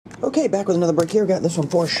Okay, back with another break here. Got this one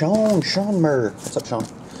for Shawn. Shawn Murr. What's up, Shawn?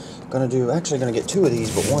 Actually gonna get two of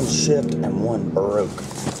these, but one shipped and one broke.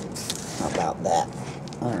 How about that?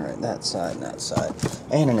 Alright, that side and that side.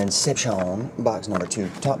 And an Inception, box number 2.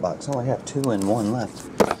 Top box. I only have 2 and 1 left.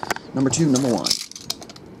 Number 2, number 1.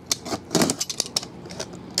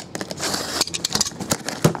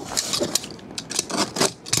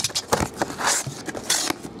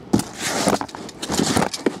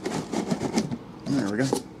 There we go.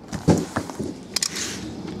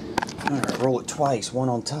 Alright, roll it twice. 1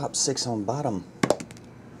 on top, 6 on bottom.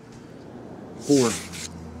 4.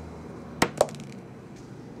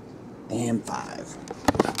 And 5.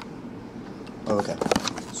 Okay,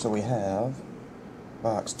 so we have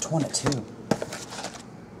box 22,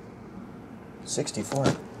 64,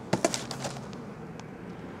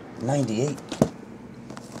 98,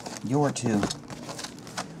 your 2,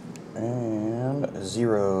 and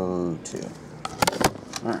 02.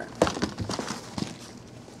 Alright.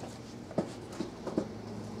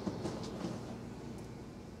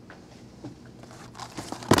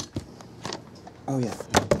 Oh yeah,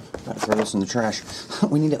 gotta throw this in the trash.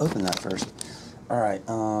 We need to open that first. Alright,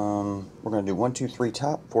 we're gonna do 1, 2, 3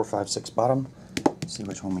 top, 4, 5, 6 bottom. Let's see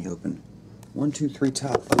which one we open. 1, 2, 3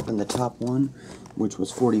 top, open the top one, which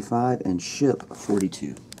was 45, and ship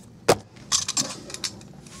 42.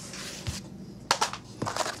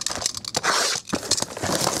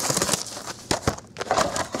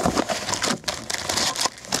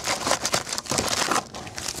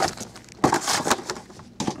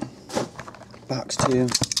 Box 2.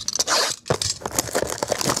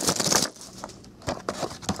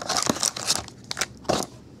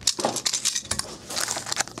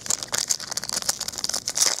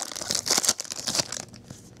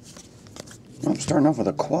 I'm starting off with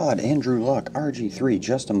a quad. Andrew Luck, RG3,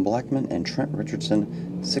 Justin Blackmon, and Trent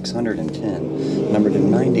Richardson, 610. Number to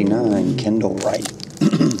 99, Kendall Wright.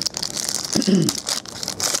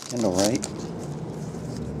 Kendall Wright.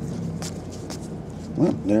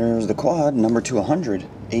 Well, there's the quad, number to 100,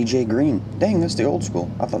 AJ Green. Dang, that's the old school.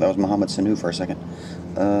 I thought that was Mohamed Sanu for a second.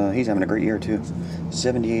 He's having a great year, too.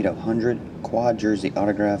 78 of 100, quad jersey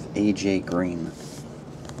autograph, AJ Green.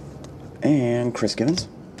 And Chris Givens.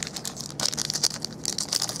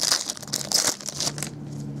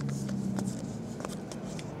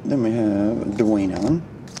 Then we have Dwayne Allen.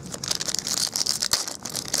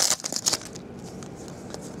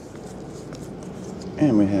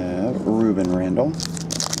 And we have Ruben Randall.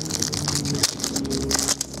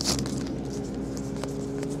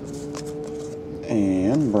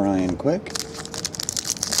 And Brian Quick.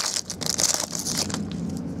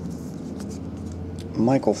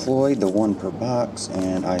 Michael Floyd, the 1 per box,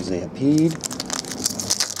 and Isaiah Peed.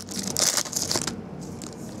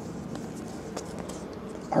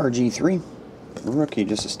 RG3, rookie,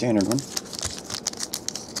 just a standard one.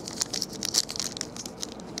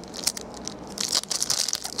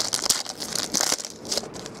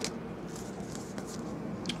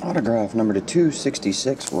 Autograph number to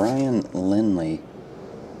 266, Ryan Lindley.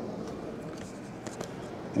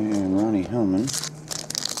 And Ronnie Hillman.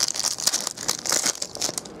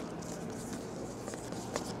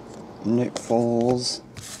 Nick Foles.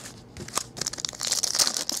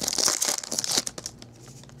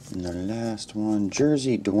 And the last one,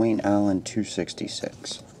 jersey, Dwayne Allen,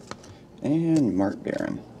 266. And Mark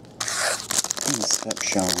Barron.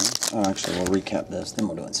 Inception. Oh, actually, we'll recap this, then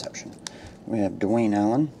we'll do Inception. We have Dwayne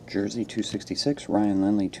Allen, jersey, 266. Ryan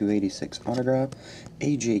Lindley, 286 autograph.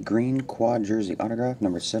 AJ Green, quad jersey autograph,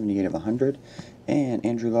 number 78 of 100. And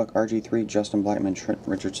Andrew Luck, RG3, Justin Blackmon, Trent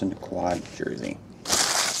Richardson, quad jersey.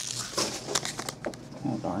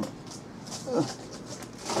 Oh, darn. Ugh.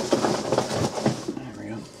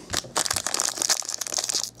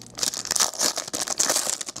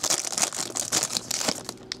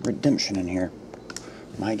 Redemption in here.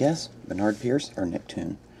 My guess, Bernard Pierce or Nick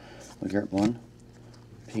Toon. LeGarrette Blount,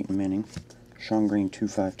 Peyton Manning, Sean Green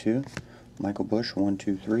 252, Michael Bush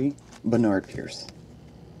 123, Bernard Pierce.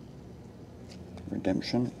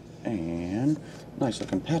 Redemption, and nice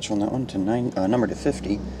looking patch on that one to number to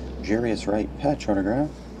 50, Jarius Wright patch autograph,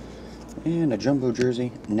 and a jumbo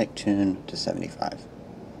jersey, Nick Toon to 75.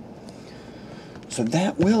 So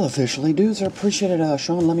that will officially do, sir. Appreciate it,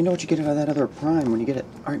 Shawn. Let me know what you get out of that other prime when you get it.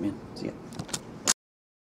 Alright, man.